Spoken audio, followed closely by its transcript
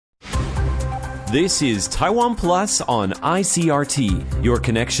This is Taiwan Plus on ICRT, your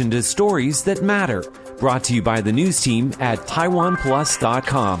connection to stories that matter. Brought to you by the news team at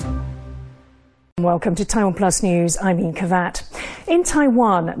taiwanplus.com. Welcome to Taiwan Plus News. I'm Ian Kavat. In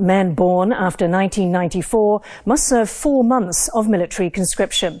Taiwan, men born after 1994 must serve 4 months of military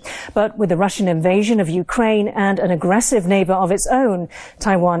conscription. But with the Russian invasion of Ukraine and an aggressive neighbor of its own,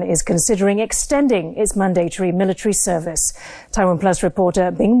 Taiwan is considering extending its mandatory military service. Taiwan Plus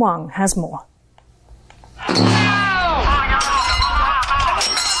reporter Bing Wang has more.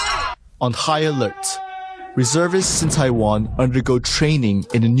 On high alert, reservists in Taiwan undergo training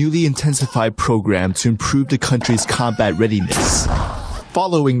in a newly intensified program to improve the country's combat readiness.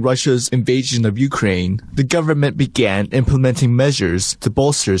 Following Russia's invasion of Ukraine, the government began implementing measures to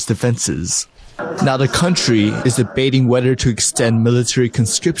bolster its defenses. Now the country is debating whether to extend military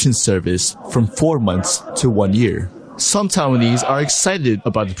conscription service from 4 months to 1 year. Some Taiwanese are excited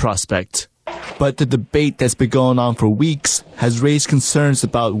about the prospect. But the debate that's been going on for weeks has raised concerns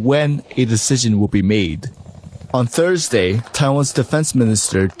about when a decision will be made. On Thursday, Taiwan's Defense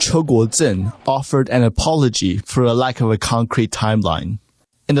Minister Cho Guo-zhen offered an apology for a lack of a concrete timeline.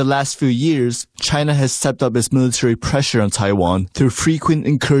 In the last few years, China has stepped up its military pressure on Taiwan through frequent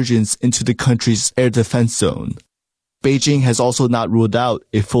incursions into the country's air defense zone. Beijing has also not ruled out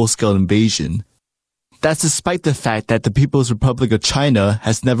a full-scale invasion. That's despite the fact that the People's Republic of China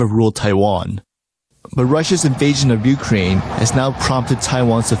has never ruled Taiwan. But Russia's invasion of Ukraine has now prompted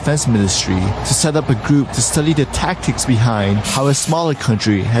Taiwan's defense ministry to set up a group to study the tactics behind how a smaller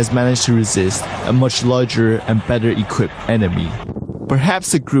country has managed to resist a much larger and better equipped enemy.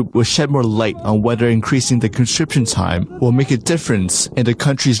 Perhaps the group will shed more light on whether increasing the conscription time will make a difference in the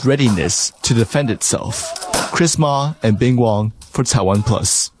country's readiness to defend itself. Chris Ma and Bing Wang for Taiwan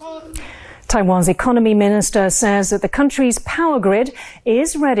Plus. Taiwan's economy minister says that the country's power grid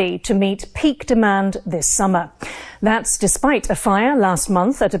is ready to meet peak demand this summer. That's despite a fire last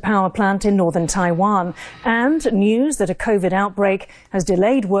month at a power plant in northern Taiwan and news that a COVID outbreak has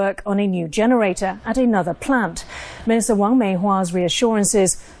delayed work on a new generator at another plant. Minister Wang Meihua's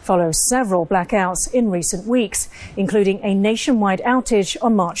reassurances follow several blackouts in recent weeks, including a nationwide outage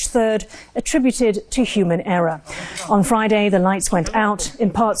on March 3rd attributed to human error. On Friday, the lights went out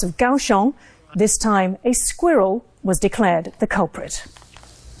in parts of Kaohsiung. This time, a squirrel was declared the culprit.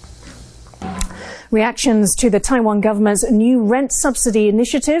 Reactions to the Taiwan government's new rent subsidy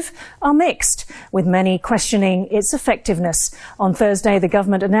initiative are mixed, with many questioning its effectiveness. On Thursday, the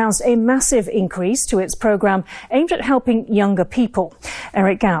government announced a massive increase to its program aimed at helping younger people.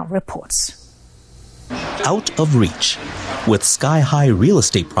 Eric Gao reports. Out of reach. With sky-high real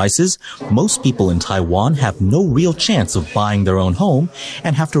estate prices, most people in Taiwan have no real chance of buying their own home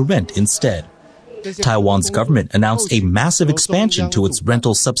and have to rent instead. Taiwan's government announced a massive expansion to its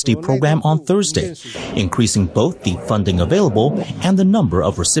rental subsidy program on Thursday, increasing both the funding available and the number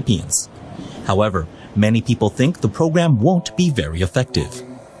of recipients. However, many people think the program won't be very effective.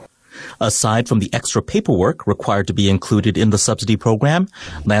 Aside from the extra paperwork required to be included in the subsidy program,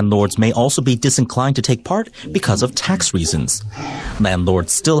 landlords may also be disinclined to take part because of tax reasons.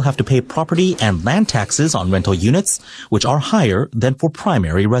 Landlords still have to pay property and land taxes on rental units, which are higher than for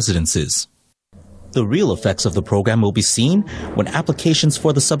primary residences. The real effects of the program will be seen when applications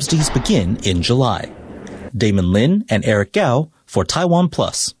for the subsidies begin in July. Damon Lin and Eric Gao for Taiwan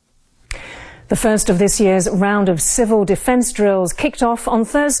Plus. The first of this year's round of civil defense drills kicked off on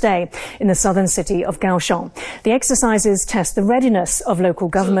Thursday in the southern city of Kaohsiung. The exercises test the readiness of local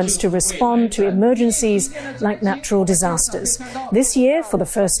governments to respond to emergencies like natural disasters. This year, for the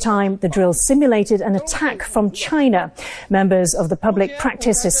first time, the drills simulated an attack from China. Members of the public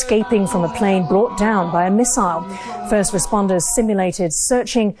practiced escaping from a plane brought down by a missile. First responders simulated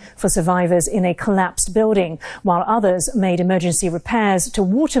searching for survivors in a collapsed building, while others made emergency repairs to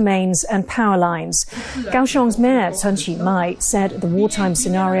water mains and power lines. Kaohsiung's mayor Chen Chi-mai said the wartime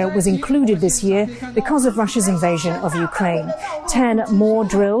scenario was included this year because of Russia's invasion of Ukraine. 10 more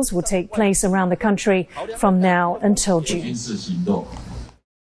drills will take place around the country from now until June.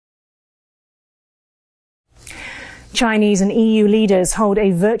 Chinese and EU leaders hold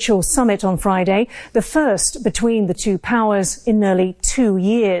a virtual summit on Friday, the first between the two powers in nearly 2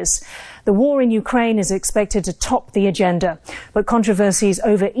 years. The war in Ukraine is expected to top the agenda, but controversies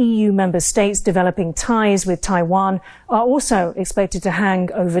over EU member states developing ties with Taiwan are also expected to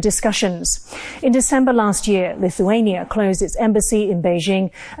hang over discussions. In December last year, Lithuania closed its embassy in Beijing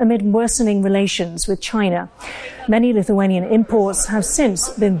amid worsening relations with China. Many Lithuanian imports have since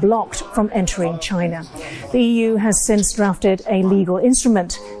been blocked from entering China. The EU has since drafted a legal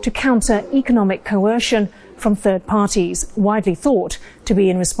instrument to counter economic coercion from third parties, widely thought to be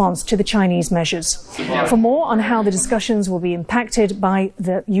in response to the Chinese measures. For more on how the discussions will be impacted by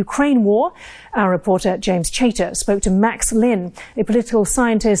the Ukraine war, our reporter James Chater spoke to Max Lin, a political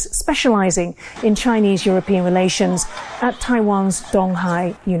scientist specializing in Chinese-European relations at Taiwan's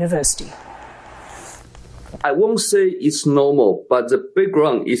Donghai University. I won't say it's normal, but the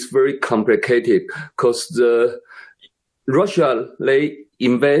background is very complicated because Russia, they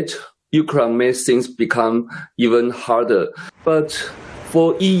invade Ukraine makes things become even harder. But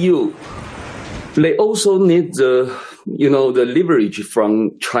for EU, they also need the leverage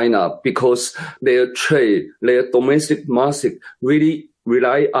from China because their trade, their domestic market really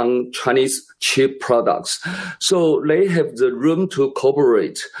rely on Chinese cheap products. So they have the room to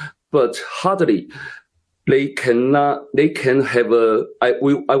cooperate, but hardly they can have I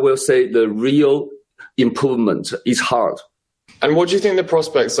will say the real improvement is hard. And what do you think the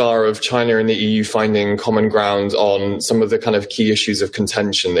prospects are of China and the EU finding common ground on some of the kind of key issues of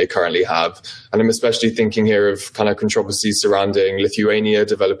contention they currently have? And I'm especially thinking here of kind of controversies surrounding Lithuania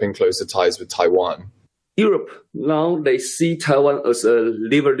developing closer ties with Taiwan. Europe, now they see Taiwan as a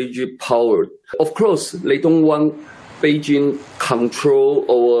leverage power. Of course, they don't want Beijing control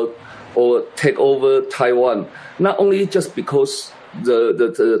or take over Taiwan, not only just because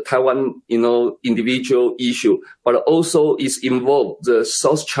the Taiwan, individual issue, but also is involved the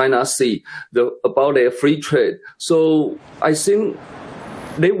South China Sea, about their free trade. So I think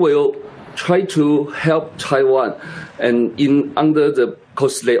they will try to help Taiwan, and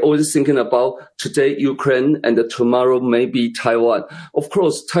because they're always thinking about today Ukraine and tomorrow maybe Taiwan. Of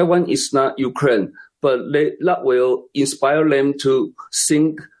course, Taiwan is not Ukraine, but that will inspire them to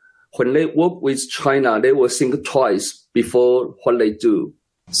think. When they work with China, they will think twice before what they do.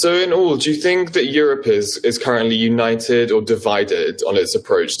 So in all, do you think that Europe is currently united or divided on its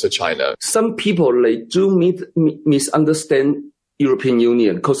approach to China? Some people, they do misunderstand European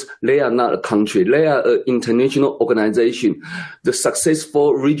Union because they are not a country. They are an international organization, the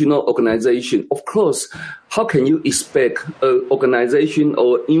successful regional organization. Of course, how can you expect an organization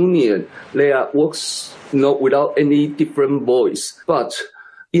or union that works without any different voice? But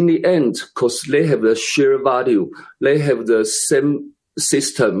in the end, because they have the shared value, they have the same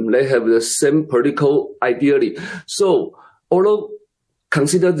system, they have the same political ideology. So, although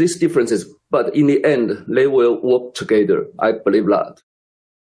consider these differences, but in the end, they will work together. I believe that.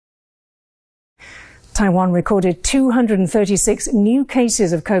 Taiwan recorded 236 new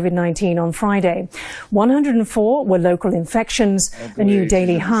cases of COVID-19 on Friday. 104 were local infections, a new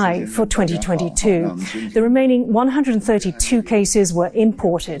daily high for 2022. The remaining 132 cases were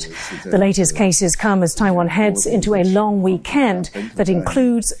imported. The latest cases come as Taiwan heads into a long weekend that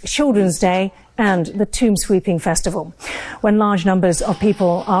includes Children's Day and the Tomb Sweeping Festival, when large numbers of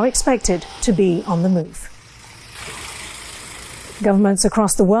people are expected to be on the move. Governments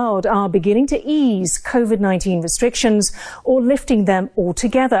across the world are beginning to ease COVID-19 restrictions or lifting them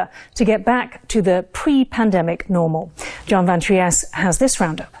altogether to get back to the pre-pandemic normal. John Van Trieste has this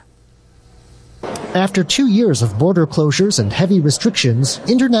roundup. After 2 years of border closures and heavy restrictions,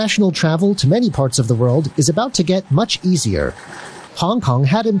 international travel to many parts of the world is about to get much easier. Hong Kong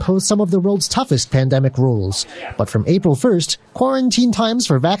had imposed some of the world's toughest pandemic rules, but from April 1st, quarantine times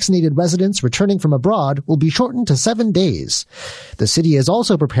for vaccinated residents returning from abroad will be shortened to 7 days. The city is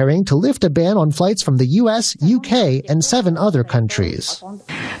also preparing to lift a ban on flights from the US, UK, and 7 other countries.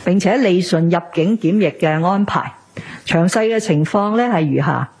 並且理順入境檢疫嘅安排，詳細嘅情況咧係如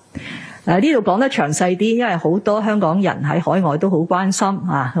下。呢度講得詳細啲，因為好多香港人喺海外都好關心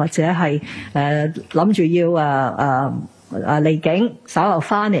或者係諗住要離境稍後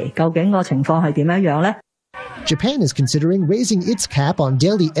翻嚟，究竟個情況係點樣呢？ Japan is considering raising its cap on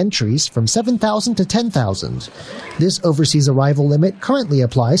daily entries from 7,000 to 10,000. This overseas arrival limit currently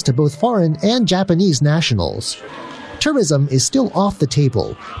applies to both foreign and Japanese nationals. Tourism is still off the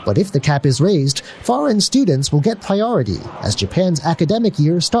table, but if the cap is raised, foreign students will get priority as Japan's academic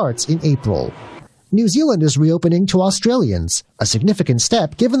year starts in April. New Zealand is reopening to Australians, a significant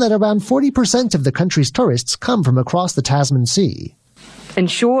step given that around 40% of the country's tourists come from across the Tasman Sea. In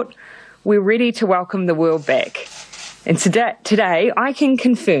short, we're ready to welcome the world back. And today I can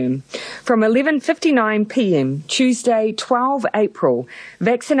confirm from 11:59 p.m. Tuesday 12 April,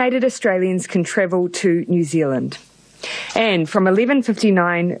 vaccinated Australians can travel to New Zealand. And from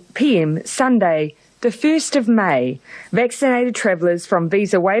 11:59 p.m. Sunday the 1st of May, vaccinated travellers from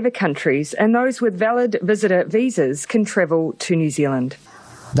visa waiver countries and those with valid visitor visas can travel to New Zealand.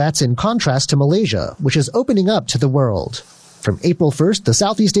 That's in contrast to Malaysia, which is opening up to the world. From April 1st, the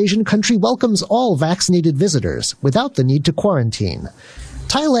Southeast Asian country welcomes all vaccinated visitors without the need to quarantine.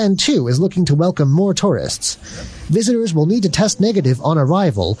 Thailand, too, is looking to welcome more tourists. Visitors will need to test negative on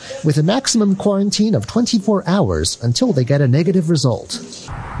arrival with a maximum quarantine of 24 hours until they get a negative result.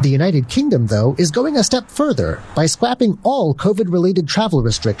 The United Kingdom, though, is going a step further by scrapping all COVID-related travel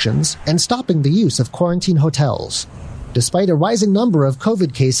restrictions and stopping the use of quarantine hotels. Despite a rising number of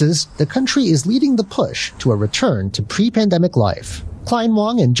COVID cases, the country is leading the push to a return to pre-pandemic life. Klein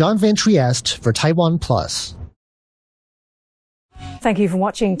Wong and John Van Trieste for Taiwan Plus. Thank you for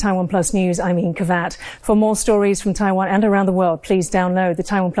watching Taiwan Plus News. I'm Ian Kavat. For more stories from Taiwan and around the world, please download the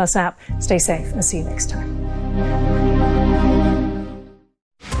Taiwan Plus app. Stay safe and see you next time.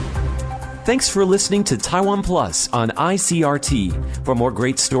 Thanks for listening to Taiwan Plus on ICRT. For more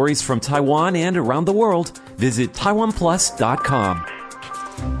great stories from Taiwan and around the world, visit taiwanplus.com.